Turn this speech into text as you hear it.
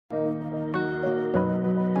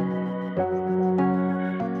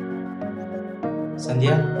సంధ్య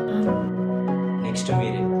next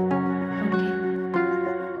మీరే.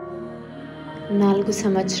 4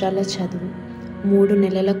 సంవత్సరాల చదువు, 3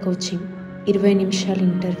 నెలల కోచింగ్, 20 నిమిషాల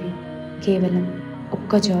ఇంటర్వ్యూ, కేవలం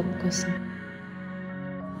ఒక్క జాబ్ కోసం.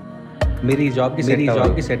 మీరు ఈ జాబ్కి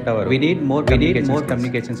సెట్ అవ్వరు. We need more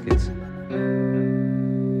communication skills.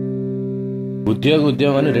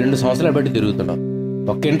 ఉద్యోగం అని 2 సంవత్సరాలు బట్టి తిరుగుతున్నాం.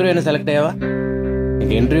 ఒక్క ఇంటర్వ్యూ అయినా సెలెక్ట్ అయ్యావా?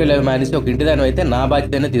 ఇంక ఇంటర్వ్యూలు అవి మానేసి ఒక ఇంటిదాని అయితే నా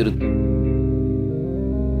బాధ్యత తీరుతుంది.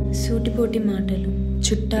 సూటిపోటి మాటలు,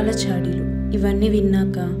 చుట్టాల చాడీలు ఇవన్నీ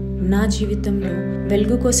విన్నాక నా జీవితంలో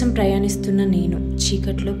వెలుగు కోసం ప్రయాణిస్తున్న నేను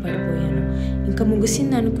చీకట్లో పడిపోయాను. ఇంకా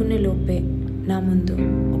ముగిసింది అనుకునే లోపే నా ముందు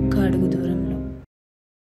ఒక్క అడుగు దూరంలో.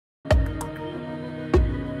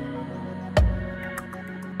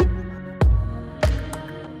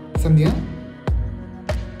 సంధ్య,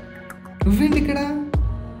 నువ్వేంటి ఇక్కడ?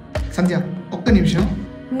 సంధ్య, ఒక్క నిమిషం.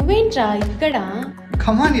 నువ్వేంట్రా ఇక్కడ?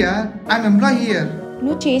 కమాన్ యార్, ఐఎమ్ ఎంప్లాయ్ హియర్.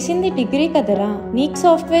 నువ్వు చేసింది డిగ్రీ కదరా, నీకు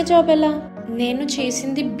సాఫ్ట్వేర్ జాబ్ ఎలా? నేను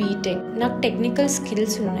చేసింది బీటెక్. నాకు టెక్నికల్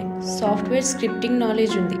స్కిల్స్ ఉన్నాయి, సాఫ్ట్వేర్ స్క్రిప్టింగ్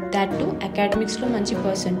నాలెడ్జ్ ఉంది, దాట్ టు అకాడమిక్స్లో మంచి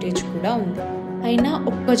పర్సంటేజ్ కూడా ఉంది. అయినా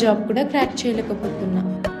ఒక్క జాబ్ కూడా క్రాక్ చేయలేకపోతున్నా.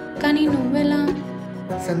 కానీ నువ్వెలా?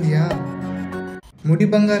 సంధ్య, ముడి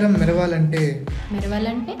బంగారం మెరవాలంటే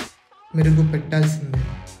మెరుగు పెట్టాల్సిందే.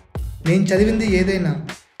 నేను చదివింది ఏదైనా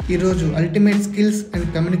ఈరోజు అల్టిమేట్ స్కిల్స్ అండ్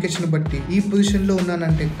కమ్యూనికేషన్ బట్టి ఈ పొజిషన్లో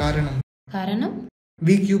ఉన్నానంటే కారణం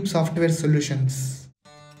Vcube software solutions.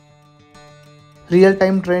 Real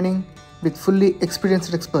time training with fully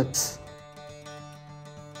experienced experts.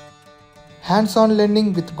 Hands-on learning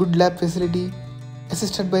with good lab facility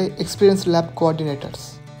assisted by experienced lab coordinators.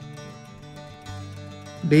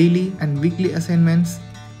 Daily and weekly assignments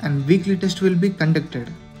and weekly tests will be conducted.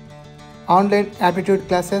 Online aptitude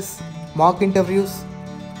classes, mock interviews,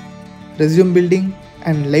 resume building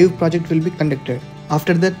and live project will be conducted.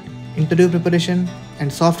 After that, interview preparation and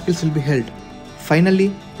soft skills will be held. Finally,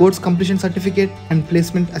 course completion certificate and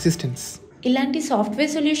placement assistance. ఇలాంటి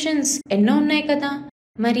software solutions ఎన్నో ఉన్నాయి కదా,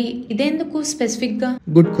 మరి ఇదెందుకు స్పెసిఫిక్గా?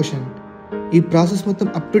 Good question. ఈ process మొత్తం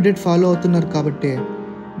up to date follow అవుతున్నారు కాబట్టే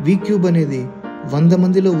Vcube అనేది 100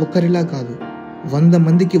 మందిలో ఒకరిలా కాదు, 100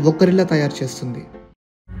 మందికి ఒకరిలా తయారు చేస్తుంది.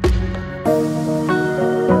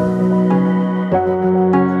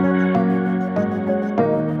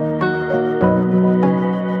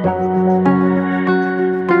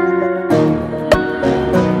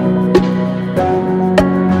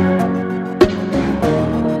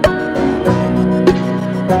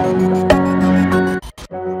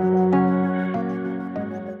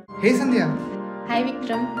 Hey Sandhya. Hi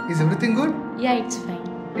Vikram. Is everything good? Yeah, it's fine.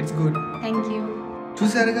 It's good. Thank you.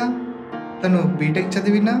 చూసారుగా, తను బీటెక్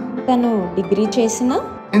చదివినా, తను డిగ్రీ చేసినా,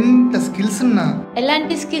 ఎంత స్కిల్స్ ఉన్నా,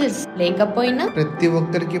 ఎలాంటి స్కిల్స్ లేకపోయినా ప్రతి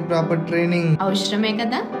ఒక్కరికి ప్రాపర్ ట్రైనింగ్ అవసరమే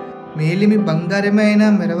కదా. మేలిమి బంగారమే అయినా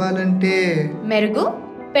మెరవాలంటే మెరుగు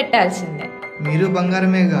పెట్టాల్సిందే. మీరు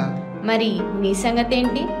బంగారమేగా. మరి నీ సంగతి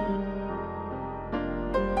ఏంటి?